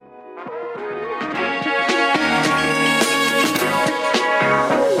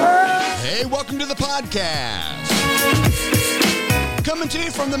Podcast. Coming to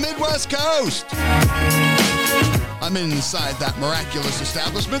you from the Midwest Coast. I'm inside that miraculous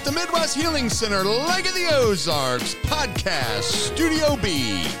establishment, the Midwest Healing Center, Lake of the Ozarks, Podcast Studio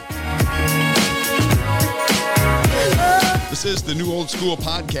B. This is the New Old School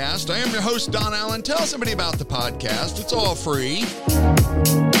Podcast. I am your host, Don Allen. Tell somebody about the podcast. It's all free.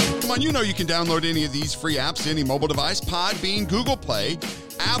 Come on, you know you can download any of these free apps to any mobile device. Podbean, Google Play,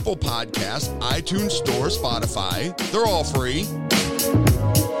 Apple Podcasts, iTunes Store, Spotify. They're all free.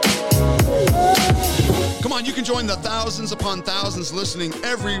 Come on, you can join the thousands upon thousands listening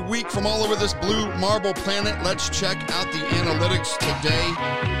every week from all over this blue marble planet. Let's check out the analytics today.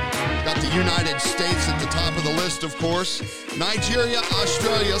 Got the United States at the top of the list, of course. Nigeria,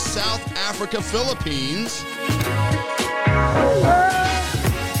 Australia, South Africa, Philippines.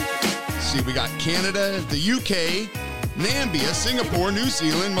 See, we got Canada, the UK, Namibia, Singapore, New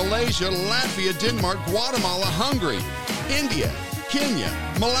Zealand, Malaysia, Latvia, Denmark, Guatemala, Hungary, India, Kenya,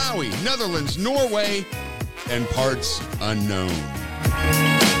 Malawi, Netherlands, Norway, and parts unknown.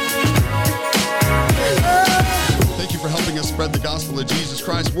 Thank you for helping us spread the gospel of Jesus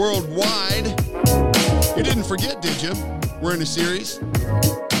Christ worldwide. You didn't forget, did you? We're in a series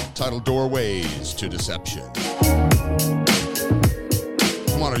titled Doorways to Deception.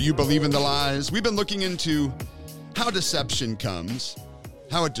 Come on, are you believing the lies? We've been looking into how deception comes,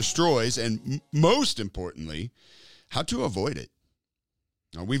 how it destroys, and most importantly, how to avoid it.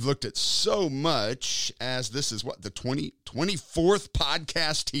 Now, we've looked at so much as this is the 24th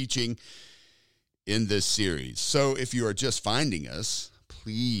podcast teaching in this series. So if you are just finding us,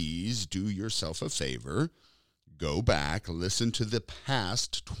 please do yourself a favor. Go back, listen to the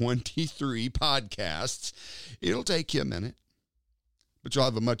past 23 podcasts. It'll take you a minute, but you'll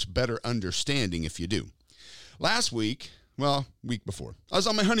have a much better understanding if you do. Last week, week before, I was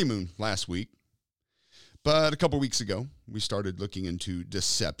on my honeymoon last week. But a couple weeks ago, we started looking into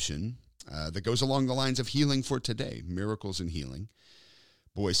deception that goes along the lines of healing for today, miracles and healing.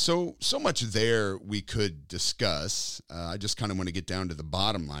 Boy, so much there we could discuss. I just kind of want to get down to the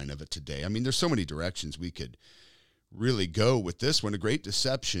bottom line of it today. I mean, there's so many directions we could really go with this one, a great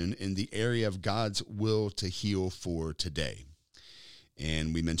deception in the area of God's will to heal for today.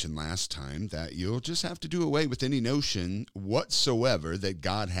 And we mentioned last time that you'll just have to do away with any notion whatsoever that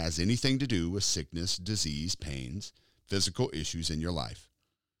God has anything to do with sickness, disease, pains, physical issues in your life.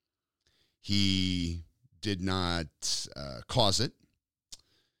 He did not cause it,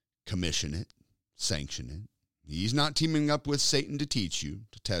 commission it, sanction it. He's not teaming up with Satan to teach you,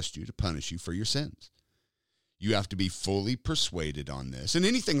 to test you, to punish you for your sins. You have to be fully persuaded on this. And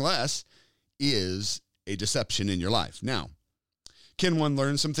anything less is a deception in your life. Now, can one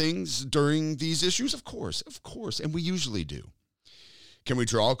learn some things during these issues? Of course, and we usually do. Can we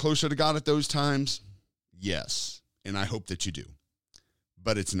draw closer to God at those times? Yes, and I hope that you do.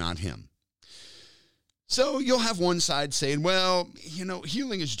 But it's not him. So you'll have one side saying,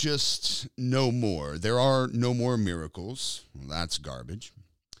 healing is just no more. There are no more miracles. Well, that's garbage.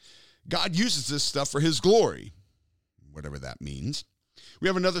 God uses this stuff for his glory, whatever that means. We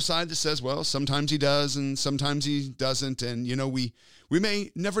have another side that says, sometimes he does and sometimes he doesn't. And, we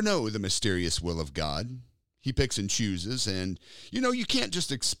may never know the mysterious will of God. He picks and chooses. And, you can't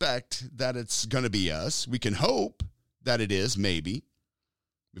just expect that it's going to be us. We can hope that it is, maybe.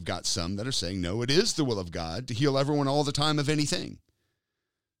 We've got some that are saying, no, it is the will of God to heal everyone all the time of anything.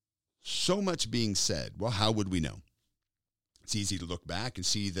 So much being said. Well, how would we know? It's easy to look back and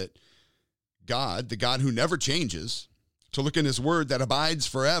see that God, the God who never changes, to look in his word that abides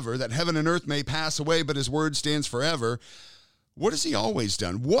forever, that heaven and earth may pass away, but his word stands forever. What has he always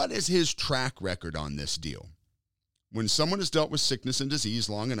done? What is his track record on this deal? When someone has dealt with sickness and disease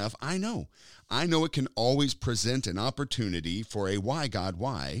long enough, I know it can always present an opportunity for a why, God,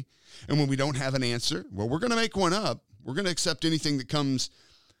 why? And when we don't have an answer, we're going to make one up. We're going to accept anything that comes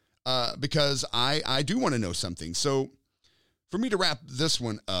because I do want to know something. So for me to wrap this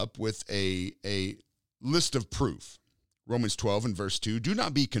one up with a list of proof, Romans 12 and verse 2, do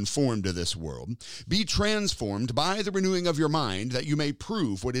not be conformed to this world. Be transformed by the renewing of your mind, that you may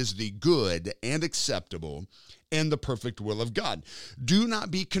prove what is the good and acceptable and the perfect will of God. Do not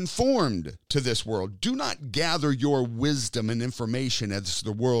be conformed to this world. Do not gather your wisdom and information as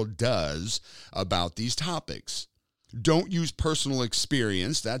the world does about these topics. Don't use personal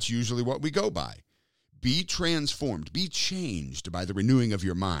experience. That's usually what we go by. Be transformed. Be changed by the renewing of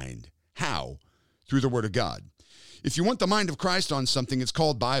your mind. How? Through the Word of God. If you want the mind of Christ on something, it's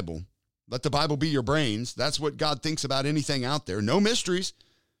called Bible. Let the Bible be your brains. That's what God thinks about anything out there. No mysteries.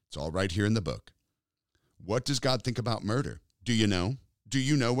 It's all right here in the book. What does God think about murder? Do you know? Do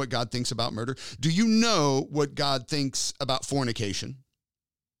you know what God thinks about murder? Do you know what God thinks about fornication?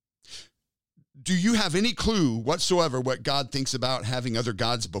 Do you have any clue whatsoever what God thinks about having other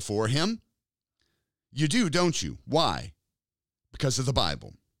gods before him? You do, don't you? Why? Because of the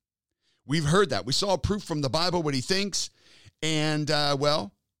Bible. We've heard that. We saw proof from the Bible what he thinks. And,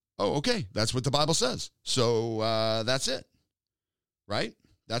 okay, that's what the Bible says. So that's it, right?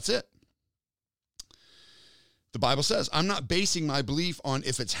 That's it. The Bible says, I'm not basing my belief on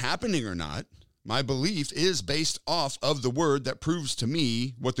if it's happening or not. My belief is based off of the word that proves to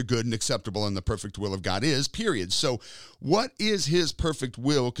me what the good and acceptable and the perfect will of God is, period. So what is his perfect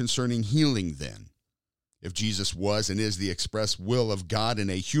will concerning healing then? If Jesus was and is the express will of God in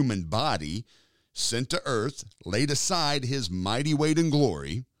a human body, sent to earth, laid aside his mighty weight and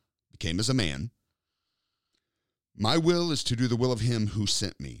glory, became as a man, my will is to do the will of him who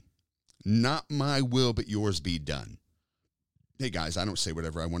sent me. Not my will, but yours be done. Hey, guys, I don't say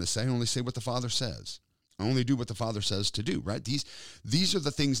whatever I want to say. I only say what the Father says. I only do what the Father says to do, right? These are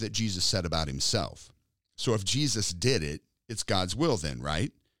the things that Jesus said about himself. So if Jesus did it, it's God's will then,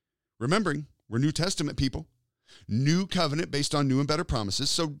 right? Remembering, we're New Testament people. New covenant based on new and better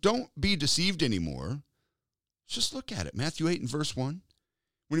promises. So don't be deceived anymore. Just look at it. Matthew 8 and verse 1.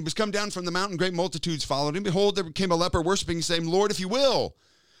 When he was come down from the mountain, great multitudes followed him. Behold, there came a leper worshiping, saying, Lord, if you will,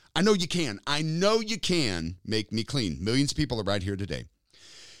 I know you can. I know you can make me clean. Millions of people are right here today.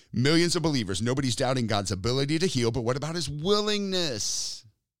 Millions of believers. Nobody's doubting God's ability to heal, but what about his willingness?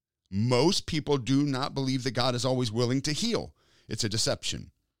 Most people do not believe that God is always willing to heal. It's a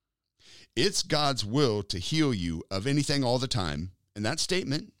deception. It's God's will to heal you of anything all the time, and that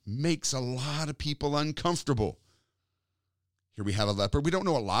statement makes a lot of people uncomfortable. Here we have a leper. We don't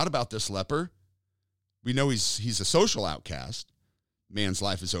know a lot about this leper. We know he's a social outcast. Man's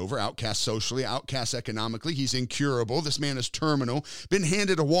life is over, outcast socially, outcast economically. He's incurable. This man is terminal, been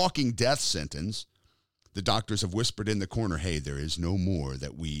handed a walking death sentence. The doctors have whispered in the corner, hey, there is no more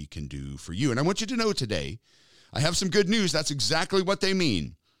that we can do for you. And I want you to know today, I have some good news. That's exactly what they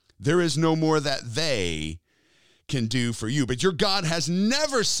mean. There is no more that they can do for you. But your God has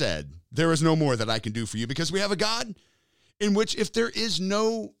never said, there is no more that I can do for you, because we have a God in which if there is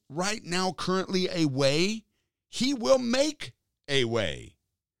no right now currently a way, he will make a way.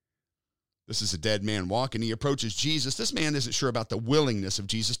 This is a dead man walking. He approaches Jesus. This man isn't sure about the willingness of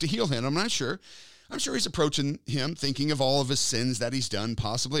Jesus to heal him. I'm not sure. I'm sure he's approaching him thinking of all of his sins that he's done,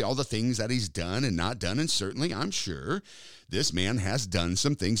 possibly all the things that he's done and not done. And certainly, I'm sure this man has done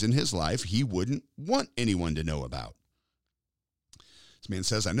some things in his life he wouldn't want anyone to know about. This man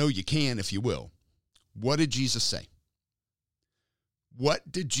says, I know you can if you will. What did Jesus say? What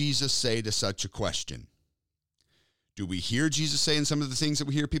did Jesus say to such a question? Do we hear Jesus saying some of the things that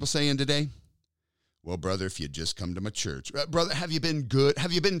we hear people saying today? Well, brother, if you'd just come to my church. Brother, have you been good?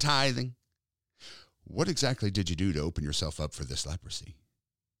 Have you been tithing? What exactly did you do to open yourself up for this leprosy?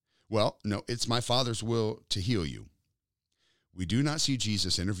 Well, no, it's my Father's will to heal you. We do not see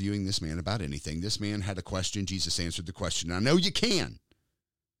Jesus interviewing this man about anything. This man had a question. Jesus answered the question. I know you can,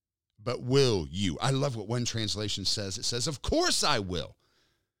 but will you? I love what one translation says. It says, of course I will.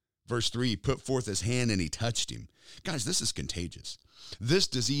 Verse 3, he put forth his hand and he touched him. Guys, this is contagious. This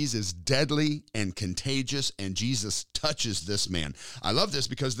disease is deadly and contagious, and Jesus touches this man. I love this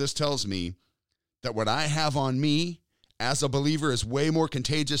because this tells me that what I have on me as a believer is way more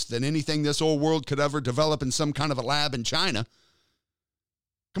contagious than anything this old world could ever develop in some kind of a lab in China.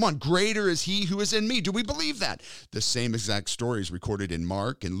 Come on, greater is he who is in me. Do we believe that? The same exact story is recorded in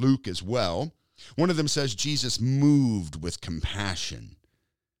Mark and Luke as well. One of them says Jesus moved with compassion.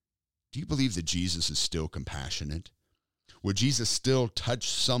 Do you believe that Jesus is still compassionate? Would Jesus still touch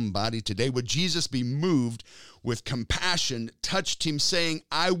somebody today? Would Jesus be moved with compassion, touched him saying,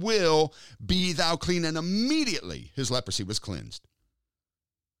 I will, be thou clean? And immediately his leprosy was cleansed.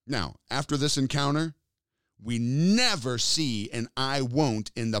 Now, after this encounter, we never see an I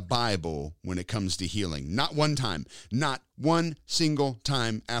won't in the Bible when it comes to healing. Not one time. Not one single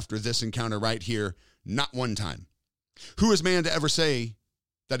time after this encounter right here. Not one time. Who is man to ever say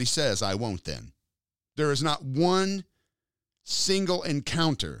that he says, I won't then? There is not one single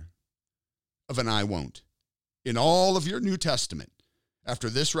encounter of an I won't in all of your New Testament after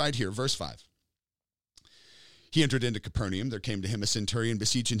this right here, verse 5. He entered into Capernaum. There came to him a centurion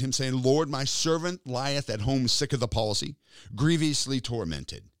beseeching him, saying, Lord, my servant lieth at home sick of the palsy, grievously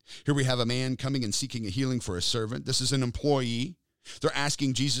tormented. Here we have a man coming and seeking a healing for a servant. This is an employee. They're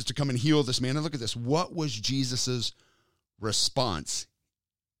asking Jesus to come and heal this man. And look at this. What was Jesus's response?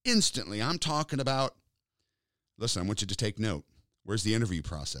 Instantly, I'm talking about, listen, I want you to take note. Where's the interview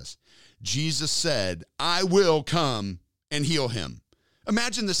process? Jesus said, I will come and heal him.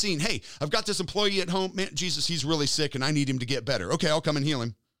 Imagine the scene. Hey, I've got this employee at home. Man, Jesus, he's really sick and I need him to get better. Okay, I'll come and heal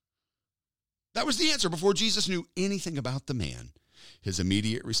him. That was the answer before Jesus knew anything about the man. His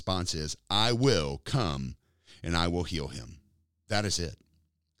immediate response is, I will come and I will heal him. That is it.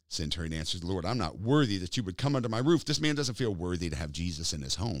 Centurion answers, Lord, I'm not worthy that you would come under my roof. This man doesn't feel worthy to have Jesus in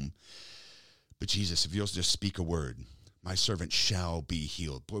his home. But Jesus, if you'll just speak a word, my servant shall be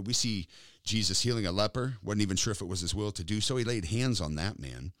healed. Boy, we see Jesus healing a leper. Wasn't even sure if it was his will to do so. He laid hands on that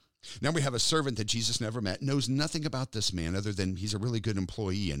man. Now we have a servant that Jesus never met, knows nothing about this man other than he's a really good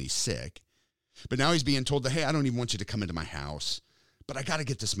employee and he's sick. But now he's being told that, hey, I don't even want you to come into my house, but I got to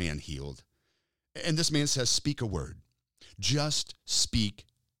get this man healed. And this man says, speak a word. Just speak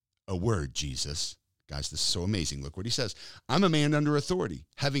a word, Jesus. Guys, this is so amazing. Look what he says. I'm a man under authority,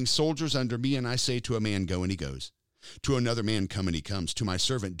 having soldiers under me, and I say to a man, go, and he goes. To another man, come, and he comes. To my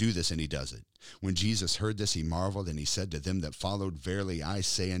servant, do this, and he does it. When Jesus heard this, he marveled, and he said to them that followed, verily I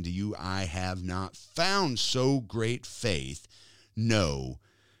say unto you, I have not found so great faith, no,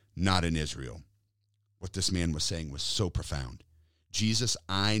 not in Israel. What this man was saying was so profound. Jesus,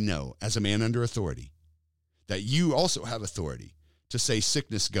 I know, as a man under authority, that you also have authority to say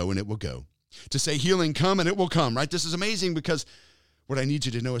sickness go and it will go, to say healing come and it will come, right? This is amazing because what I need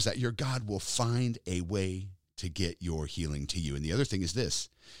you to know is that your God will find a way to get your healing to you. And the other thing is this,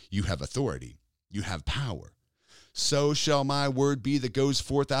 you have authority, you have power. So shall my word be that goes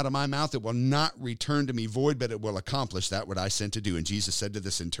forth out of my mouth. It will not return to me void, but it will accomplish that what I sent to do. And Jesus said to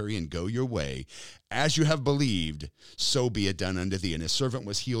the centurion, go your way. As you have believed, so be it done unto thee. And his servant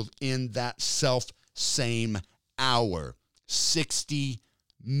was healed in that self-same hour, 60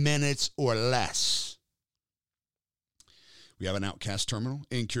 minutes or less. We have an outcast terminal,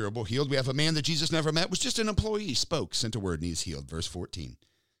 incurable, healed. We have a man that Jesus never met, was just an employee, spoke, sent a word, and he's healed. Verse 14.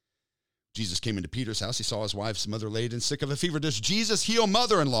 Jesus came into Peter's house. He saw his wife's mother laid and sick of a fever. Does Jesus heal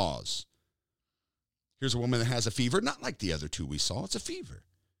mother-in-laws? Here's a woman that has a fever, not like the other two we saw. It's a fever.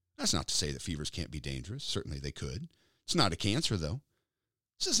 That's not to say that fevers can't be dangerous. Certainly they could. It's not a cancer, though.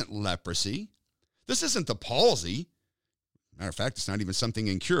 This isn't leprosy. This isn't the palsy. Matter of fact, it's not even something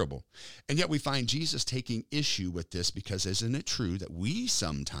incurable. And yet we find Jesus taking issue with this because isn't it true that we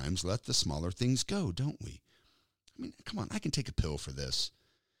sometimes let the smaller things go, don't we? I mean, come on, I can take a pill for this.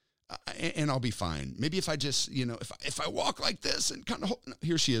 And I'll be fine. Maybe if I just, if I walk like this and kind of,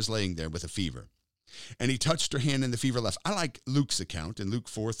 here she is laying there with a fever. And he touched her hand and the fever left. I like Luke's account in Luke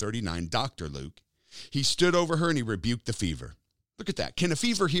 4:39, Dr. Luke. He stood over her and he rebuked the fever. Look at that. Can a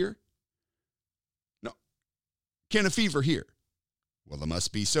fever hear? No. Can a fever hear? Well, it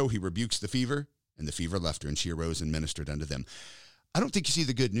must be so. He rebukes the fever and the fever left her and she arose and ministered unto them. I don't think you see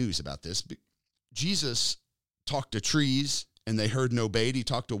the good news about this. But Jesus talked to trees and they heard and obeyed. He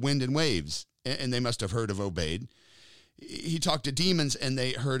talked to wind and waves, and they must have heard of obeyed. He talked to demons, and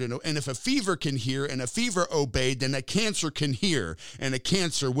they heard and if a fever can hear and a fever obeyed, then a cancer can hear, and a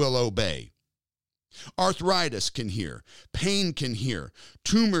cancer will obey. Arthritis can hear, pain can hear,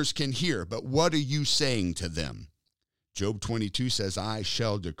 tumors can hear, but what are you saying to them? Job 22 says, I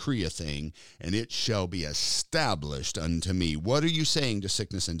shall decree a thing, and it shall be established unto me. What are you saying to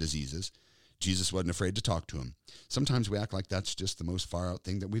sickness and diseases? Jesus wasn't afraid to talk to him. Sometimes we act like that's just the most far-out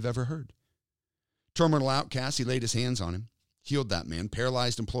thing that we've ever heard. Terminal outcast, he laid his hands on him, healed that man.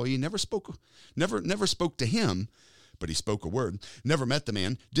 Paralyzed employee, never spoke to him, but he spoke a word. Never met the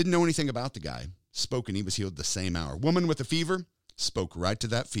man, didn't know anything about the guy. Spoke and he was healed the same hour. Woman with a fever, spoke right to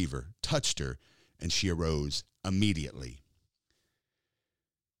that fever, touched her, and she arose immediately.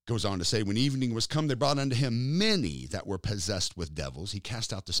 Goes on to say, when evening was come, they brought unto him many that were possessed with devils. He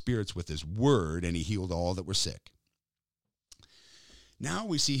cast out the spirits with his word, and he healed all that were sick. Now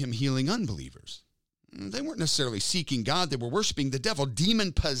we see him healing unbelievers. They weren't necessarily seeking God. They were worshiping the devil,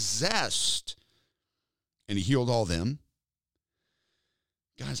 demon-possessed. And he healed all them.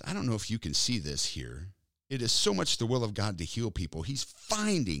 Guys, I don't know if you can see this here. It is so much the will of God to heal people. He's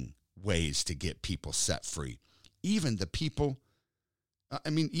finding ways to get people set free. Even the people...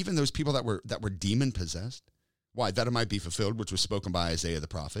 even those people that were demon-possessed. Why? That it might be fulfilled, which was spoken by Isaiah the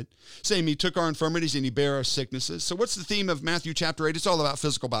prophet. Saying, he took our infirmities and he bare our sicknesses. So what's the theme of Matthew chapter 8? It's all about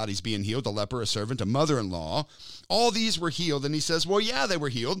physical bodies being healed. A leper, a servant, a mother-in-law. All these were healed. And he says, well, yeah, they were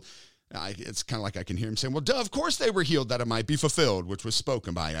healed. It's kind of like I can hear him saying, well, duh, of course they were healed, that it might be fulfilled, which was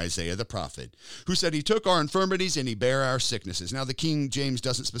spoken by Isaiah the prophet, who said he took our infirmities and he bare our sicknesses. Now, the King James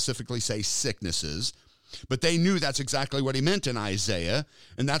doesn't specifically say sicknesses, but they knew that's exactly what he meant in Isaiah,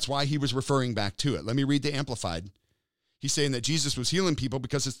 and that's why he was referring back to it. Let me read the Amplified. He's saying that Jesus was healing people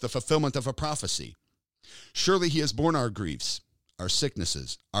because it's the fulfillment of a prophecy. Surely he has borne our griefs, our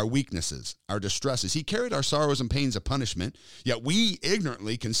sicknesses, our weaknesses, our distresses. He carried our sorrows and pains of punishment, yet we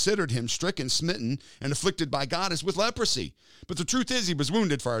ignorantly considered him stricken, smitten, and afflicted by God as with leprosy. But the truth is, he was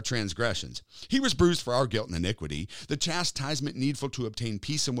wounded for our transgressions. He was bruised for our guilt and iniquity. The chastisement needful to obtain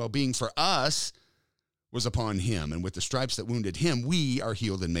peace and well-being for us was upon him, and with the stripes that wounded him, we are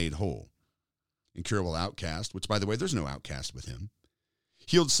healed and made whole. Incurable outcast, which, by the way, there's no outcast with him.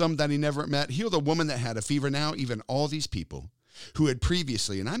 Healed some that he never met. Healed a woman that had a fever. Now, even all these people who had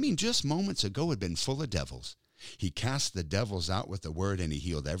previously, and I mean just moments ago, had been full of devils. He cast the devils out with the word, and he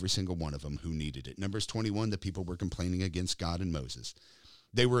healed every single one of them who needed it. Numbers 21, the people were complaining against God and Moses.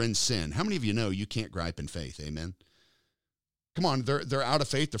 They were in sin. How many of you know you can't gripe in faith? Amen. Come on, they're out of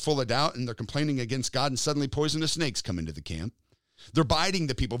faith. They're full of doubt, and they're complaining against God, and suddenly poisonous snakes come into the camp. They're biting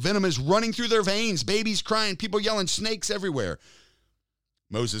the people. Venom is running through their veins. Babies crying. People yelling. Snakes everywhere.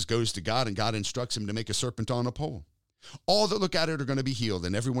 Moses goes to God, and God instructs him to make a serpent on a pole. All that look at it are going to be healed,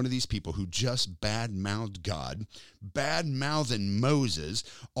 and every one of these people who just bad-mouthed God, bad-mouthing Moses,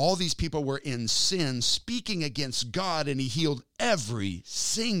 all these people were in sin, speaking against God, and he healed every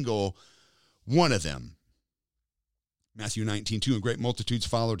single one of them. Matthew 19:2, and great multitudes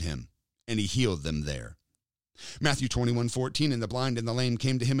followed him, and he healed them there. Matthew 21:14, and the blind and the lame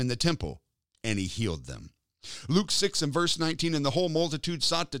came to him in the temple, and he healed them. Luke 6 and verse 19, and the whole multitude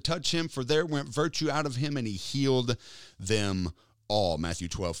sought to touch him, for there went virtue out of him, and he healed them all. Matthew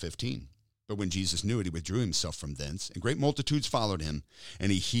 12:15. But when Jesus knew it, he withdrew himself from thence, and great multitudes followed him,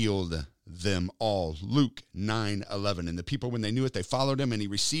 and he healed them all. Luke 9:11. And the people, when they knew it, they followed him, and he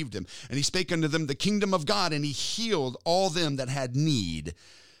received them, and he spake unto them the kingdom of God, and he healed all them that had need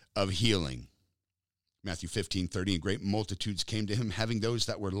of healing. Matthew 15:30, and great multitudes came to him, having those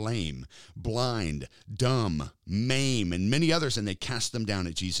that were lame, blind, dumb, maimed, and many others, and they cast them down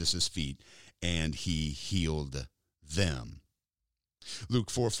at Jesus' feet, and he healed them. Luke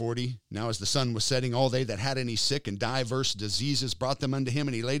 4:40, now as the sun was setting, all they that had any sick and diverse diseases brought them unto him,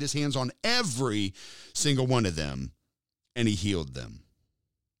 and he laid his hands on every single one of them, and he healed them.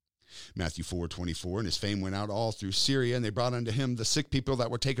 Matthew 4:24, and his fame went out all through Syria, and they brought unto him the sick people that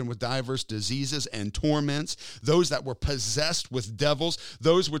were taken with diverse diseases and torments, those that were possessed with devils,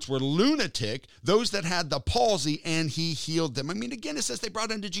 those which were lunatic, those that had the palsy, and he healed them. I mean, again, it says they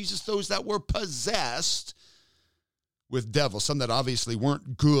brought unto Jesus those that were possessed with devils, some that obviously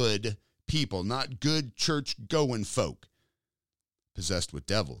weren't good people, not good church-going folk, possessed with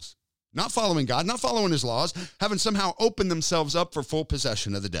devils, not following God, not following his laws, having somehow opened themselves up for full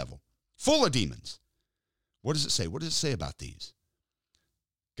possession of the devil. Full of demons. What does it say? What does it say about these?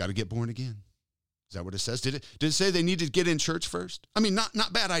 Got to get born again. Is that what it says? Did it say they needed to get in church first? I mean,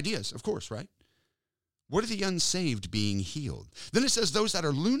 not bad ideas, of course, right? What are the unsaved being healed? Then it says those that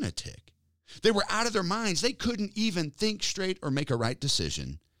are lunatic. They were out of their minds. They couldn't even think straight or make a right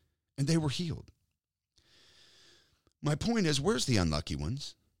decision, and they were healed. My point is, where's the unlucky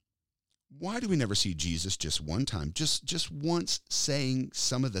ones? Why do we never see Jesus just one time, just once saying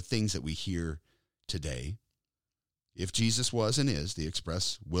some of the things that we hear today? If Jesus was and is the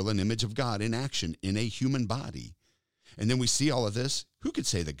express will and image of God in action in a human body, and then we see all of this, who could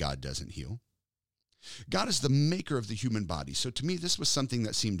say that God doesn't heal? God is the maker of the human body. So to me, this was something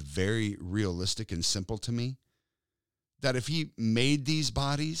that seemed very realistic and simple to me, that if he made these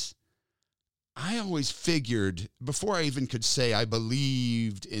bodies, I always figured, before I even could say I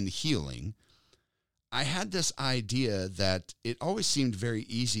believed in healing, I had this idea that it always seemed very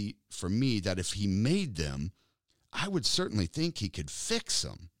easy for me that if he made them, I would certainly think he could fix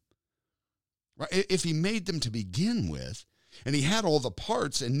them. Right? If he made them to begin with, and he had all the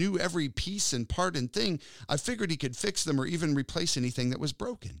parts and knew every piece and part and thing, I figured he could fix them or even replace anything that was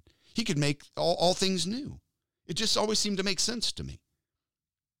broken. He could make all things new. It just always seemed to make sense to me.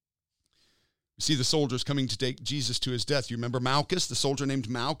 See the soldiers coming to take Jesus to his death. You remember Malchus, the soldier named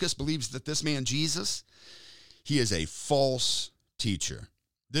Malchus, believes that this man Jesus, he is a false teacher.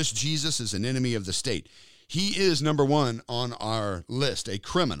 This Jesus is an enemy of the state. He is number one on our list, a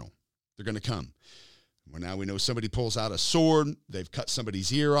criminal. They're going to come. Well, now we know somebody pulls out a sword. They've cut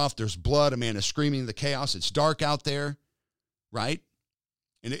somebody's ear off. There's blood. A man is screaming in the chaos. It's dark out there, right?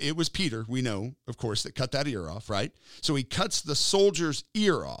 And it was Peter, we know, of course, that cut that ear off, right? So he cuts the soldier's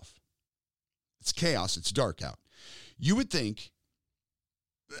ear off. It's chaos. It's dark out. You would think,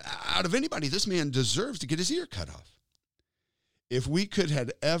 out of anybody, this man deserves to get his ear cut off. If we could have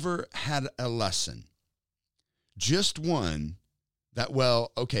ever had a lesson, just one, that,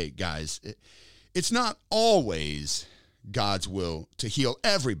 well, okay, guys, it's not always God's will to heal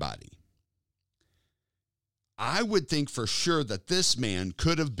everybody. I would think for sure that this man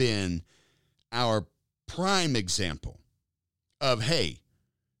could have been our prime example of, hey,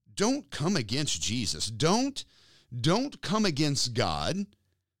 don't come against Jesus. Don't come against God,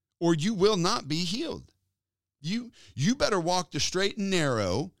 or you will not be healed. You better walk the straight and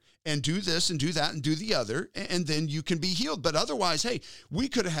narrow and do this and do that and do the other, and then you can be healed. But otherwise, hey, we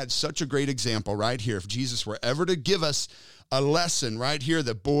could have had such a great example right here if Jesus were ever to give us a lesson right here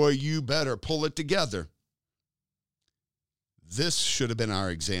that, boy, you better pull it together. This should have been our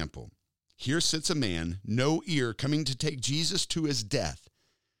example. Here sits a man, no ear, coming to take Jesus to his death.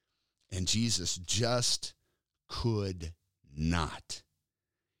 And Jesus just could not.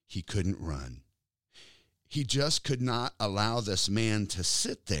 He couldn't run. He just could not allow this man to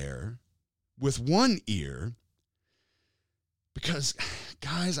sit there with one ear because,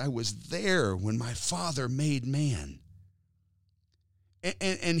 guys, I was there when my Father made man.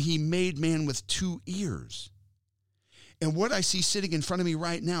 And he made man with two ears. And what I see sitting in front of me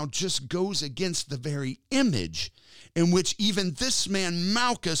right now just goes against the very image in which even this man,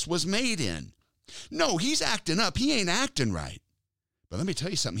 Malchus, was made in. No, he's acting up. He ain't acting right. But let me tell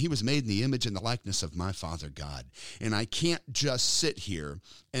you something. He was made in the image and the likeness of my Father God. And I can't just sit here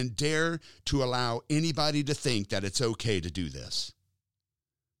and dare to allow anybody to think that it's okay to do this.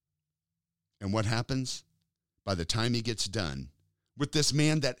 And what happens? By the time he gets done with this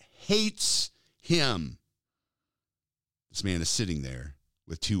man that hates him, this man is sitting there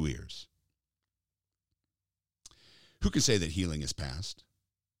with two ears. Who can say that healing is past?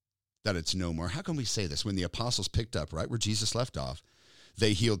 That it's no more? How can we say this? When the apostles picked up right where Jesus left off,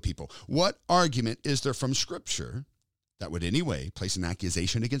 they healed people. What argument is there from Scripture that would in any way place an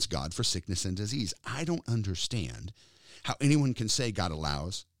accusation against God for sickness and disease? I don't understand how anyone can say God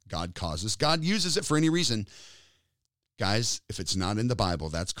allows, God causes, God uses it for any reason. Guys, if it's not in the Bible,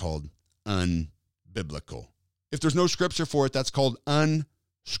 that's called unbiblical. If there's no Scripture for it, that's called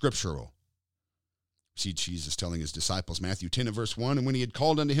unscriptural. See Jesus telling his disciples, Matthew 10 and verse 1, and when he had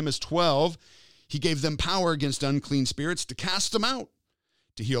called unto him his 12, he gave them power against unclean spirits to cast them out,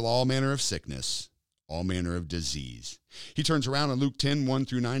 to heal all manner of sickness, all manner of disease. He turns around in Luke 10, 1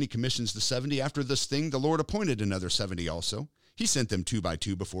 through 9, he commissions the 70. After this thing, the Lord appointed another 70 also. He sent them 2 by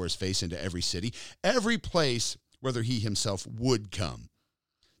 2 before his face into every city, every place whither he himself would come.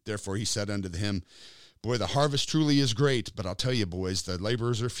 Therefore he said unto him, boy, the harvest truly is great, but I'll tell you, boys, the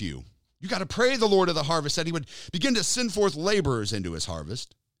laborers are few. You got to pray the Lord of the harvest that he would begin to send forth laborers into his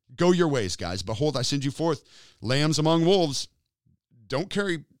harvest. Go your ways, guys. Behold, I send you forth lambs among wolves. Don't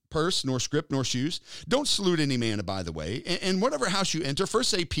carry purse, nor scrip, nor shoes. Don't salute any man by the way. And whatever house you enter, first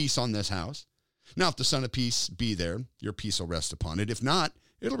say peace on this house. Now, if the Son of Peace be there, your peace will rest upon it. If not,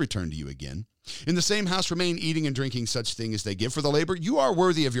 it'll return to you again. In the same house remain eating and drinking such thing as they give for the labor. You are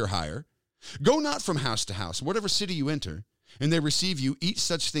worthy of your hire. Go not from house to house, whatever city you enter, and they receive you, eat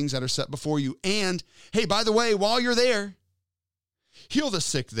such things that are set before you. And, hey, by the way, while you're there, heal the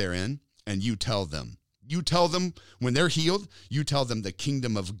sick therein, and you tell them. You tell them when they're healed, you tell them the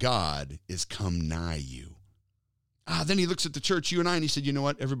kingdom of God is come nigh you. Then he looks at the church, you and I, and he said, you know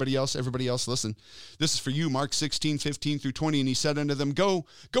what, everybody else, listen. This is for you, Mark 16, 15 through 20. And he said unto them, go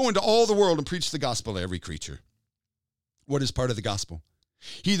into all the world and preach the gospel to every creature. What is part of the gospel?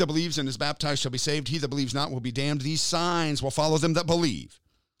 He that believes and is baptized shall be saved. He that believes not will be damned. These signs will follow them that believe.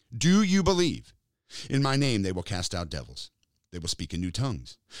 Do you believe? In my name they will cast out devils. They will speak in new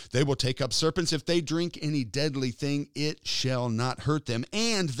tongues. They will take up serpents. If they drink any deadly thing, it shall not hurt them.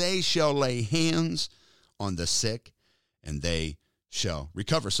 And they shall lay hands on the sick, and they shall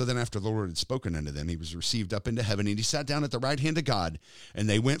recover. So then after the Lord had spoken unto them, he was received up into heaven, and he sat down at the right hand of God, and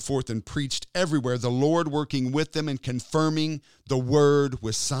they went forth and preached everywhere, the Lord working with them and confirming the word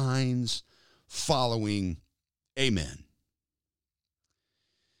with signs following. Amen.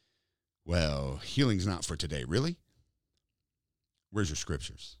 Well, healing's not for today, really? Where's your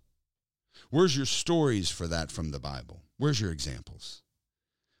scriptures? Where's your stories for that from the Bible? Where's your examples?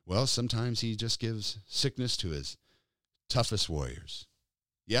 Well, sometimes he just gives sickness to his toughest warriors.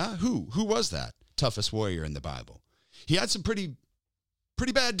 Yeah, who was that toughest warrior in the Bible? He had some pretty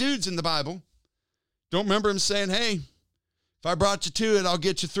bad dudes in the Bible. Don't remember him saying, hey, if I brought you to it, I'll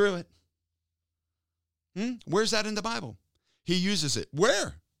get you through it. Where's that in the Bible? He uses it.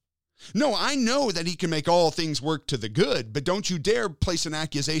 Where? No, I know that he can make all things work to the good, but don't you dare place an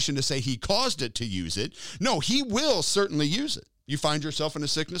accusation to say he caused it to use it. No, he will certainly use it. You find yourself in a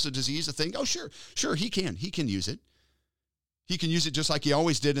sickness, a disease, a thing. Oh, sure, he can. He can use it. He can use it just like he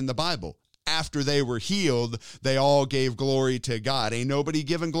always did in the Bible. After they were healed, they all gave glory to God. Ain't nobody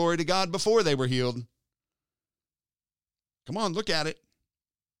given glory to God before they were healed. Come on, look at it.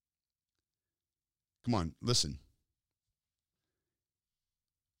 Come on, listen.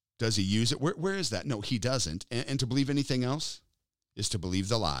 Does he use it? Where is that? No, he doesn't. And to believe anything else, is to believe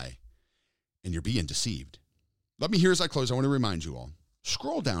the lie, and you're being deceived. Let me hear as I close, I want to remind you all,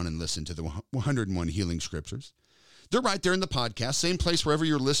 scroll down and listen to the 101 Healing Scriptures. They're right there in the podcast, same place wherever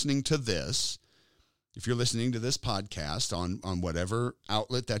you're listening to this. If you're listening to this podcast on whatever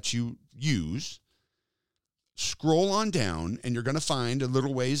outlet that you use, scroll on down, and you're going to find a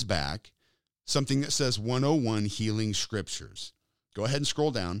little ways back something that says 101 Healing Scriptures. Go ahead and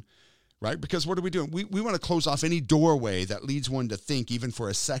scroll down, right? Because what are we doing? We want to close off any doorway that leads one to think, even for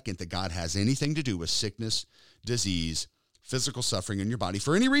a second, that God has anything to do with sickness, disease, physical suffering in your body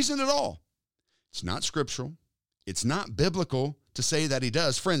for any reason at all. It's not scriptural. It's not biblical to say that he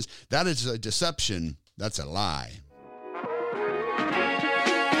does. Friends, that is a deception. That's a lie.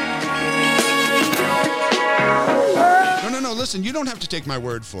 No, listen, you don't have to take my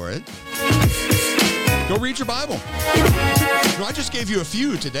word for it. Go read your Bible. No, I just gave you a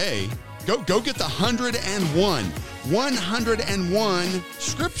few today. Go get the 101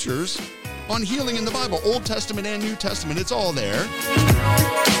 scriptures on healing in the Bible, Old Testament and New Testament. It's all there.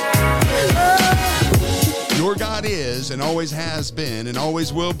 Your God is and always has been and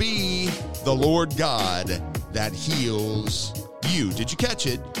always will be the Lord God that heals you. Did you catch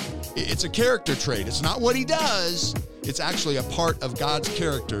it? It's a character trait. It's not what he does. It's actually a part of God's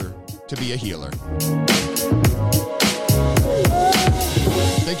character to be a healer.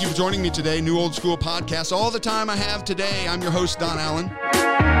 Thank you for joining me today. New Old School Podcast. All the time I have today. I'm your host, Don Allen.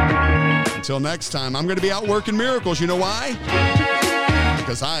 Until next time, I'm going to be out working miracles. You know why?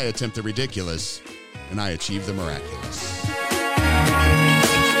 Because I attempt the ridiculous and I achieve the miraculous.